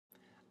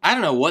I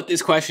don't know what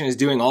this question is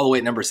doing all the way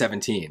at number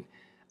 17.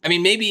 I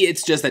mean, maybe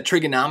it's just that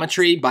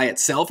trigonometry by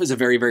itself is a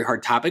very, very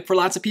hard topic for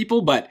lots of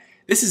people, but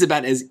this is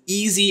about as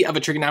easy of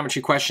a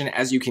trigonometry question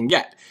as you can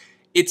get.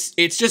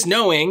 It's just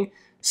knowing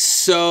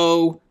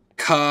SOHCAHTOA,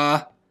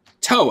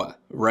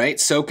 right?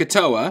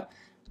 SOHCAHTOA.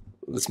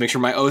 Let's make sure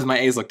my O's and my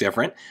A's look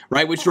different,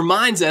 right? Which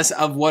reminds us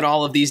of what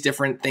all of these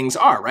different things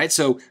are, right?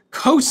 So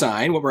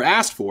cosine, what we're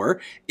asked for,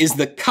 is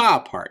the ka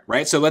part,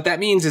 right? So what that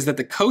means is that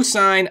the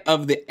cosine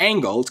of the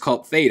angle, it's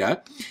called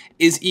theta,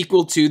 is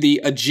equal to the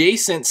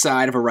adjacent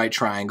side of a right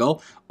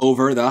triangle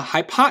over the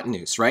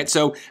hypotenuse, right?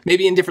 So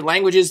maybe in different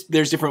languages,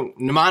 there's different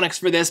mnemonics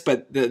for this,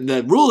 but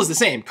the rule is the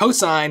same.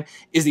 Cosine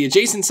is the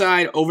adjacent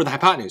side over the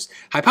hypotenuse.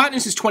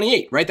 Hypotenuse is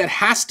 28, right? That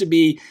has to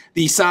be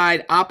the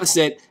side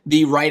opposite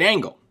the right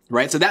angle.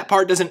 Right, so that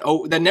part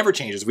that never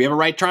changes. If we have a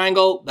right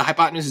triangle, the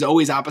hypotenuse is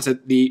always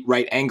opposite the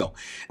right angle.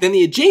 Then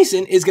the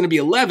adjacent is going to be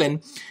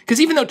 11,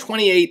 because even though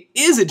 28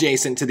 is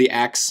adjacent to the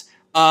x,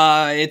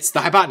 it's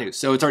the hypotenuse,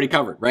 so it's already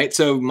covered, right?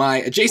 So my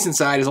adjacent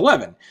side is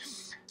 11.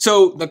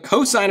 So the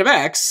cosine of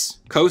x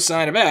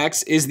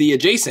is the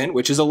adjacent,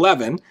 which is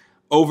 11,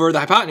 over the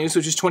hypotenuse,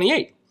 which is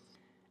 28.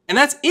 And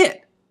that's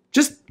it.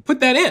 Just put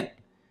that in.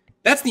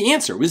 That's the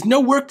answer. There's no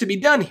work to be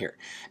done here.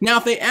 Now,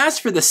 if they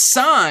asked for the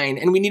sine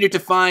and we needed to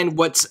find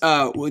what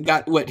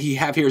he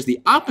have here is the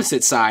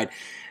opposite side,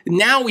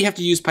 now we have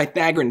to use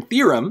Pythagorean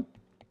theorem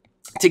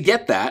to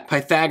get that.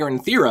 Pythagorean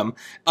theorem,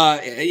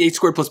 a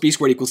squared plus b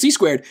squared equals c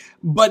squared.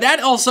 But that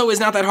also is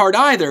not that hard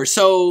either.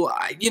 So,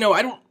 you know,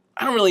 I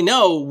don't really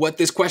know what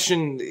this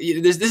question.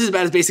 This is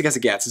about as basic as it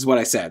gets, is what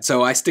I said.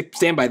 So I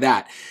stand by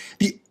that.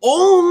 The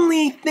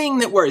only thing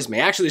that worries me,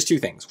 actually, there's two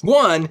things.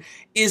 One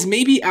is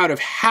maybe out of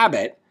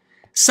habit,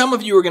 some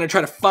of you are going to try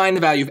to find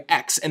the value of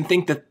x and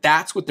think that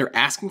that's what they're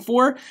asking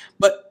for,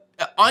 but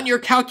on your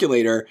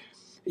calculator,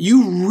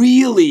 you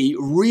really,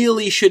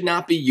 really should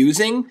not be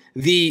using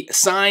the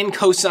sine,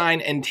 cosine,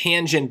 and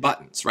tangent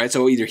buttons, right?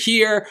 So either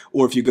here,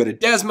 or if you go to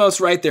Desmos,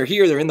 right, they're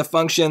here, they're in the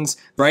functions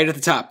right at the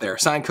top there,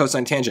 sine,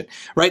 cosine, tangent,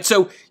 right?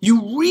 So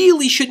you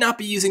really should not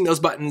be using those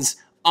buttons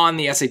on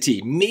the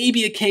SAT.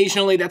 Maybe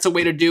occasionally that's a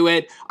way to do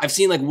it. I've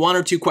seen like 1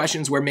 or 2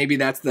 questions where maybe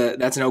that's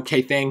an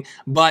okay thing,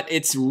 but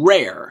it's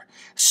rare.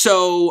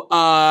 So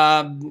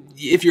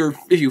if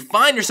you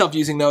find yourself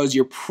using those,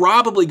 you're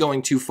probably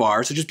going too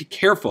far, so just be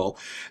careful.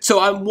 So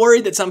I'm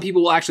worried that some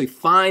people will actually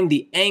find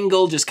the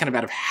angle just kind of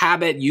out of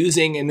habit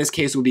using, in this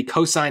case, it would be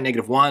cosine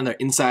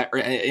 -1, or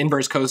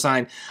inverse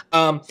cosine.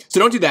 So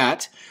don't do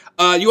that.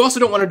 You also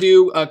don't want to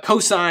do a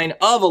cosine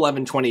of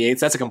 11/28.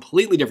 That's a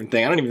completely different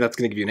thing. I don't even know if that's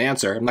going to give you an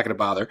answer. I'm not going to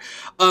bother.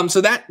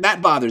 So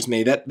that bothers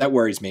me. That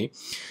worries me.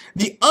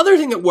 The other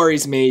thing that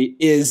worries me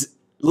is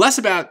less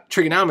about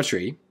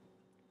trigonometry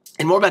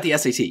and more about the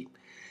SAT.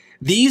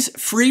 These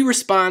free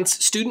response,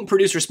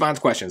 student-produced response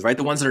questions, right,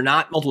 the ones that are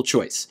not multiple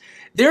choice,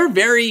 they're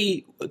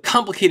very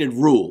complicated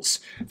rules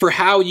for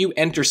how you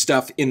enter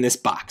stuff in this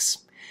box.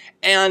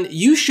 And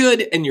you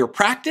should, in your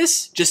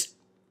practice, just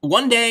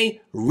one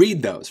day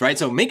read those, right?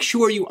 So make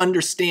sure you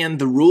understand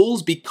the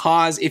rules,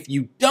 because if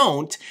you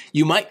don't,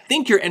 you might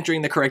think you're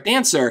entering the correct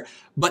answer,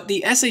 but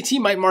the SAT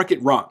might mark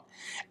it wrong.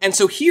 And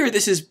so here,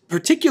 this is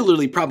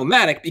particularly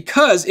problematic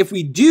because if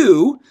we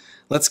do,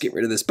 let's get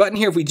rid of this button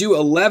here, if we do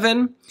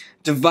 11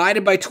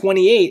 divided by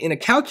 28 in a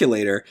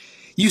calculator,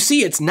 you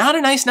see it's not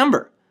a nice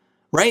number,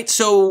 right?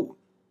 So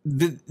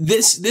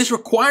this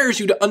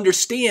requires you to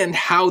understand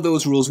how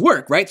those rules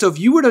work, right? So if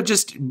you were to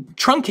just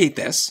truncate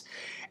this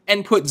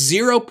and put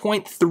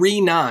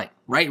 0.39,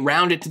 right?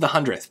 Round it to the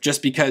 100th,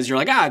 just because you're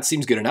like, it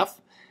seems good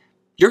enough.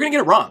 You're gonna get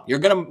it wrong. They're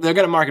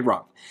gonna mark it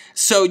wrong.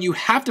 So you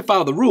have to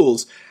follow the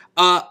rules.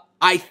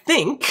 I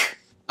think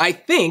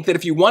that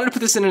if you wanted to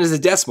put this in as a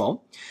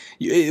decimal,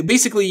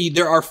 basically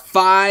there are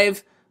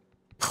 5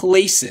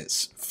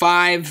 places,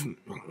 5,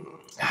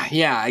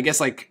 I guess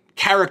like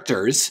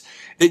characters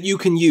that you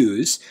can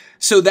use.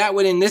 So that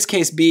would in this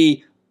case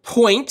be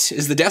point,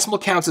 is the decimal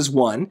counts as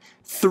 1,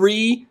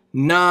 3,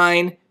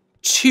 9,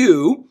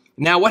 2.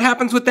 Now what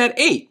happens with that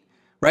 8,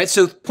 right?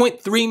 So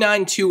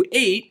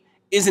 0.3928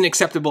 is an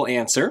acceptable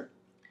answer,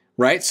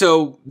 right?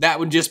 So that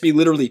would just be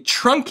literally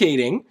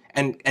truncating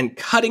and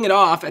cutting it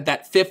off at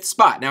that 5th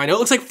spot. Now I know it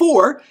looks like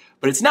 4,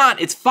 but it's not,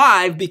 it's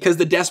 5 because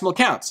the decimal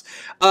counts.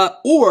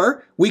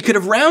 Or we could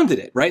have rounded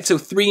it, right? So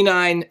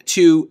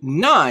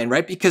 3929,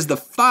 right? Because the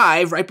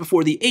 5 right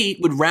before the 8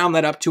 would round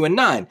that up to a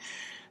 9.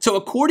 So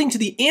according to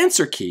the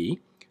answer key,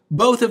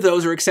 both of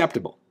those are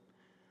acceptable.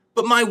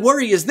 But my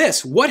worry is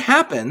this: what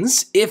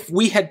happens if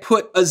we had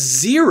put a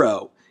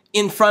 0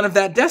 in front of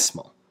that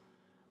decimal?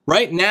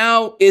 Right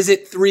now, is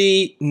it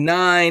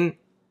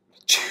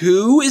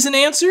 392 is an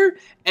answer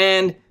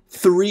and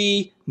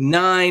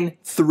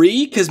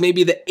 393 because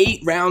maybe the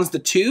 8 rounds the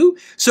 2?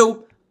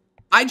 So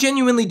I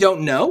genuinely don't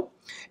know.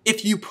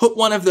 If you put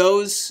one of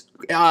those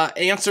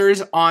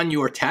answers on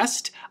your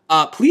test,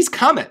 please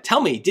comment.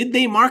 Tell me, did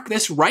they mark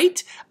this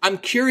right? I'm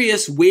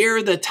curious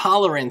where the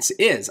tolerance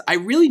is. I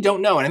really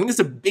don't know. And I think that's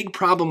a big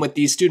problem with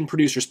these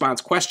student-produced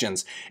response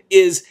questions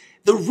is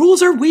The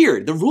rules are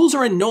weird. The rules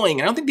are annoying.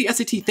 And I don't think the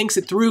SAT thinks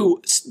it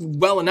through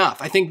well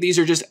enough. I think these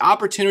are just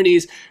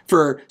opportunities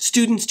for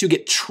students to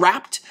get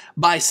trapped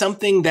by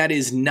something that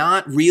is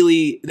not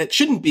really, that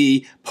shouldn't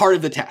be part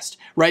of the test,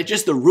 right?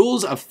 Just the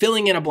rules of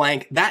filling in a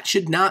blank, that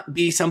should not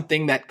be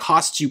something that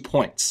costs you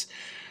points.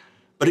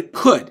 But it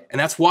could, and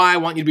that's why I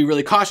want you to be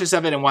really cautious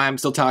of it and why I'm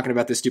still talking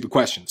about this stupid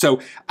question.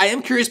 So I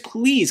am curious,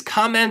 please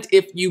comment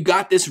if you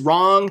got this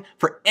wrong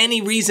for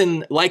any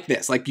reason like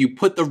this, like you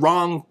put the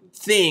wrong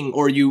thing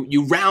or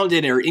you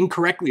rounded or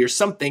incorrectly or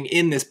something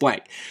in this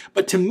blank.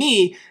 But to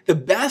me, the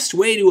best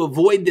way to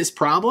avoid this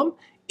problem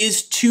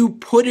is to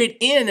put it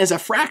in as a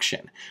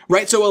fraction,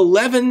 right? So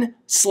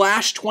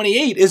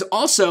 11/28 is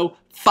also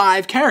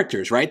 5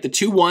 characters, right? The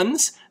 2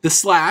 ones, the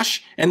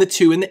slash, and the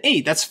 2 and the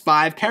 8. That's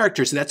 5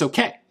 characters, so that's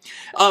okay.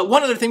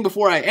 One other thing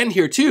before I end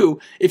here too,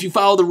 if you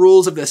follow the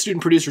rules of the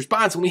student-produced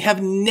response, when we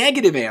have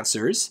negative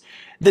answers,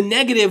 the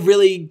negative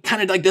really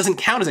kind of like doesn't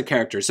count as a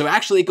character. So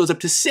actually it goes up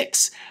to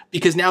 6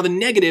 because now the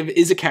negative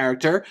is a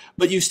character,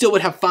 but you still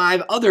would have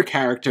 5 other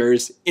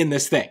characters in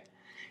this thing.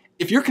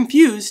 If you're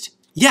confused,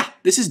 yeah,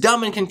 this is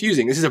dumb and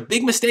confusing. This is a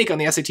big mistake on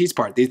the SAT's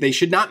part. They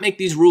should not make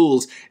these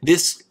rules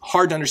this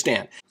hard to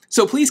understand.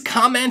 So please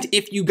comment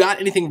if you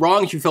got anything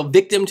wrong, if you fell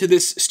victim to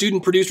this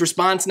student-produced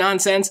response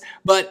nonsense.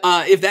 But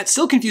if that's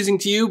still confusing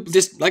to you,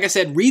 just like I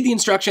said, read the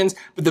instructions.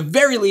 But at the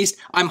very least,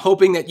 I'm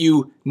hoping that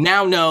you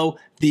now know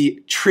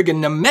the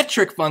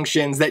trigonometric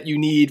functions that you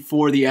need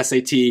for the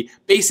SAT.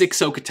 Basic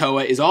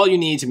SOHCAHTOA is all you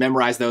need to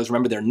memorize those.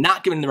 Remember, they're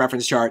not given in the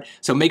reference chart,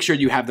 so make sure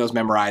you have those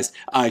memorized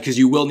because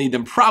you will need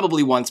them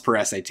probably once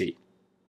per SAT.